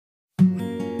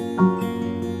Hello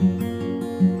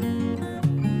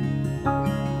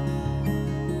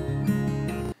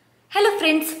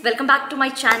friends, welcome back to my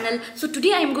channel. So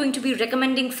today I am going to be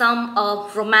recommending some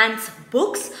romance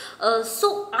books.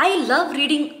 So I love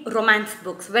reading romance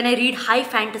books. When I read high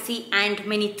fantasy and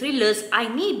many thrillers, I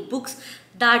need books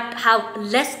that have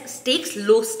less stakes,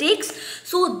 low stakes.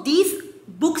 So these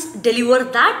books deliver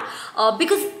that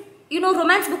because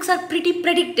romance books are pretty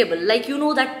predictable. Like,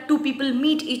 that two people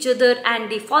meet each other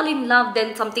and they fall in love,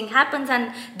 then something happens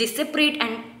and they separate,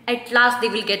 and at last they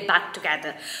will get back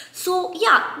together. So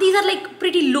yeah, these are like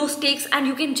pretty low stakes and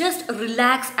you can just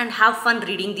relax and have fun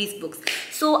reading these books.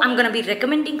 So I'm gonna be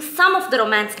recommending some of the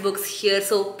romance books here,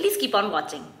 so please keep on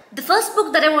watching. The first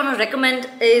book that I want to recommend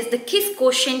is The Kiss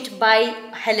Quotient by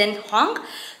Helen Hong.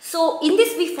 So in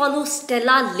this we follow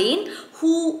Stella Lane,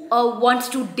 who wants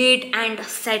to date and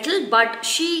settle, but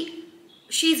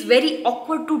she's very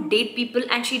awkward to date people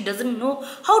and she doesn't know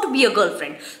how to be a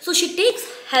girlfriend. So she takes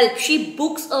help. She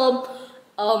books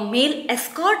a male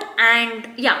escort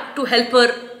and to help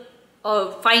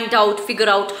her figure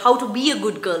out how to be a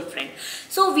good girlfriend.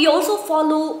 So we also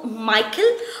follow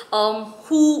Michael,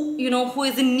 who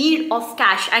is in need of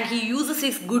cash, and he uses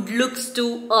his good looks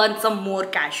to earn some more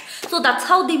cash. So that's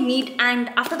how they meet, and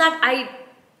after that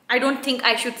I don't think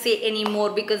I should say any more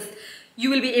because you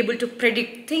will be able to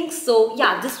predict things. So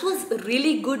yeah, this was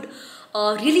really good,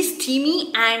 really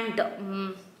steamy, and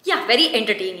very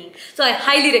entertaining. So I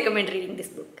highly recommend reading this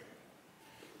book.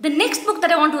 The next book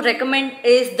that I want to recommend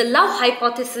is The Love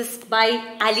Hypothesis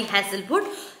by Ali Hazelwood.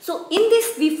 So in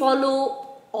this we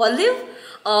follow Olive,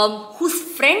 whose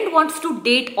friend wants to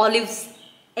date Olive's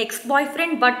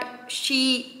ex-boyfriend, but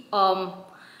she's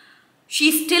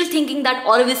still thinking that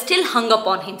Olive is still hung up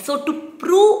on him. So to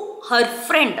prove her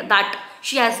friend that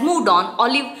she has moved on,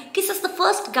 Olive kisses the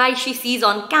first guy she sees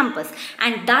on campus,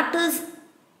 and that is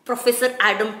Professor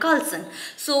Adam Carlson.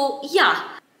 So yeah,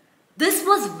 this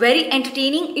was very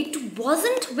entertaining. It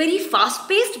wasn't very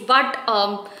fast-paced, but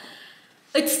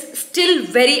it's still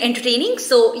very entertaining.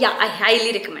 So yeah, I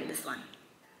highly recommend this one.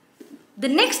 The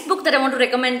next book that I want to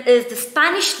recommend is The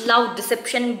Spanish Love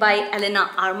Deception by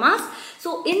Elena Armas.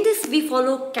 So in this we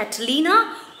follow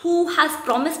Catalina, who has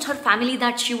promised her family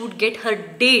that she would get her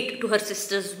date to her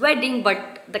sister's wedding,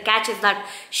 but the catch is that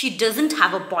she doesn't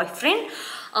have a boyfriend.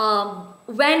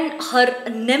 When her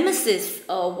nemesis,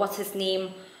 what's his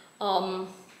name,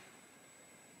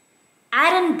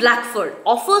 Aaron Blackford,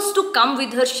 offers to come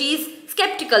with her, she is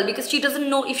skeptical because she doesn't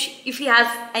know if he has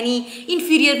any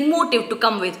inferior motive to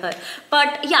come with her.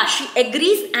 But yeah, she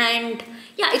agrees, and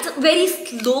yeah, it's a very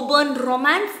slow burn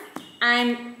romance,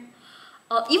 and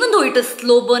even though it is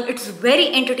slow burn, it's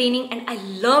very entertaining, and I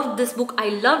loved this book. I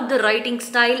loved the writing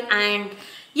style, and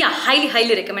yeah,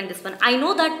 highly recommend this one. I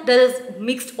know that there is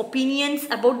mixed opinions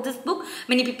about this book.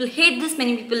 Many people hate this,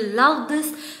 many people love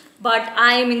this, but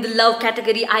I am in the love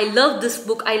category. I love this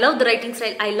book. I love the writing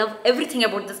style. I love everything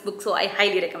about this book, so I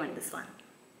highly recommend this one.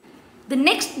 The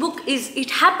next book is It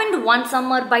Happened One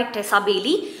Summer by Tessa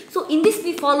Bailey. So in this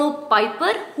we follow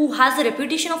Piper, who has a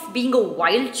reputation of being a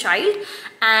wild child,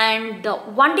 and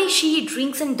one day she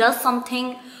drinks and does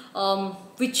something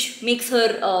which makes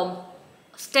her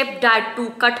stepdad to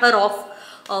cut her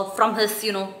off from his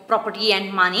property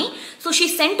and money. So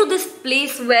she's sent to this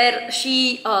place where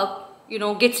she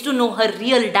gets to know her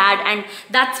real dad, and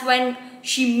that's when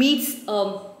she meets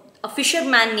a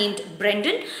fisherman named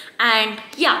Brendan. And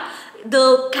yeah,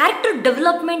 the character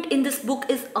development in this book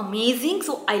is amazing,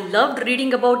 so I loved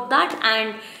reading about that,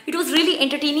 and it was really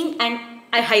entertaining, and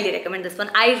I highly recommend this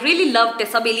one. I really love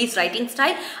Tessa Bailey's writing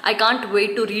style. I can't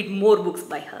wait to read more books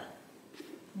by her.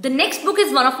 The next book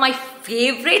is one of my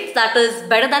favorites, that is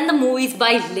Better Than the Movies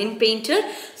by Lynn Painter.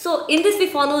 So in this we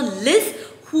follow Liz,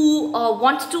 who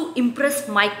wants to impress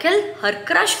Michael, her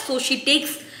crush. So she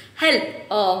takes help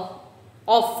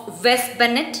of Wes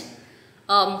Bennett,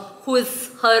 who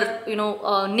is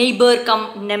her neighbor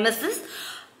come nemesis.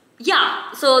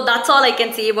 Yeah, so that's all I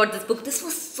can say about this book. This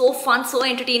was so fun, so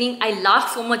entertaining. I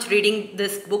laughed so much reading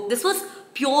this book. This was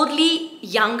purely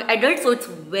young adult, so it's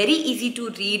very easy to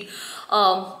read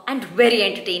and very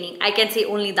entertaining. I can say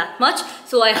only that much.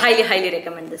 So I highly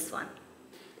recommend this one.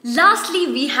 Lastly,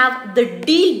 we have The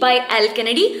Deal by Al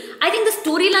Kennedy. I think the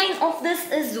storyline of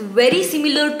this is very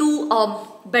similar to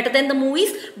Better Than the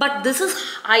Movies, but this is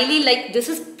this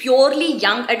is purely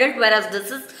young adult, whereas this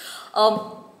is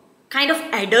kind of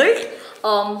adult.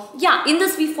 Yeah, in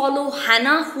this we follow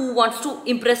Hannah, who wants to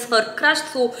impress her crush,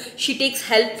 so she takes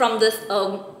help from this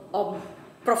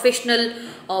professional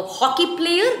hockey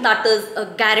player, that is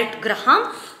Garrett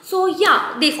Graham. So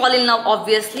yeah, they fall in love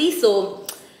obviously. So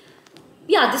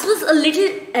Yeah, this was a little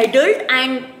adult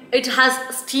and it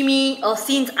has steamy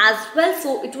scenes as well,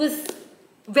 so it was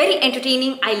very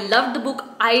entertaining. I loved the book.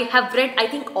 I have read, I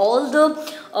think, all the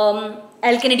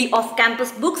L. Kennedy off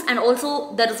campus books, and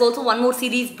also there is also one more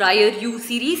series, Briar U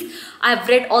series. I have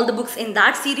read all the books in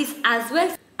that series as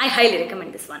well. I highly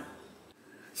recommend this one.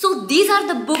 So these are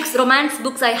the books, romance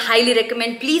books I highly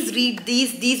recommend. Please read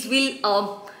these. These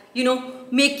will,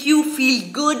 make you feel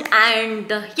good, and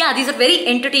yeah, these are very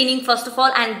entertaining first of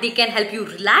all, and they can help you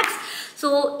relax.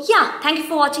 So yeah, thank you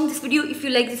for watching this video. If you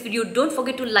like this video, don't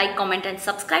forget to like, comment and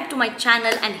subscribe to my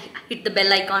channel and hit the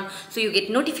bell icon so you get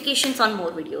notifications on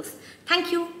more videos.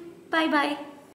 Thank you. Bye bye.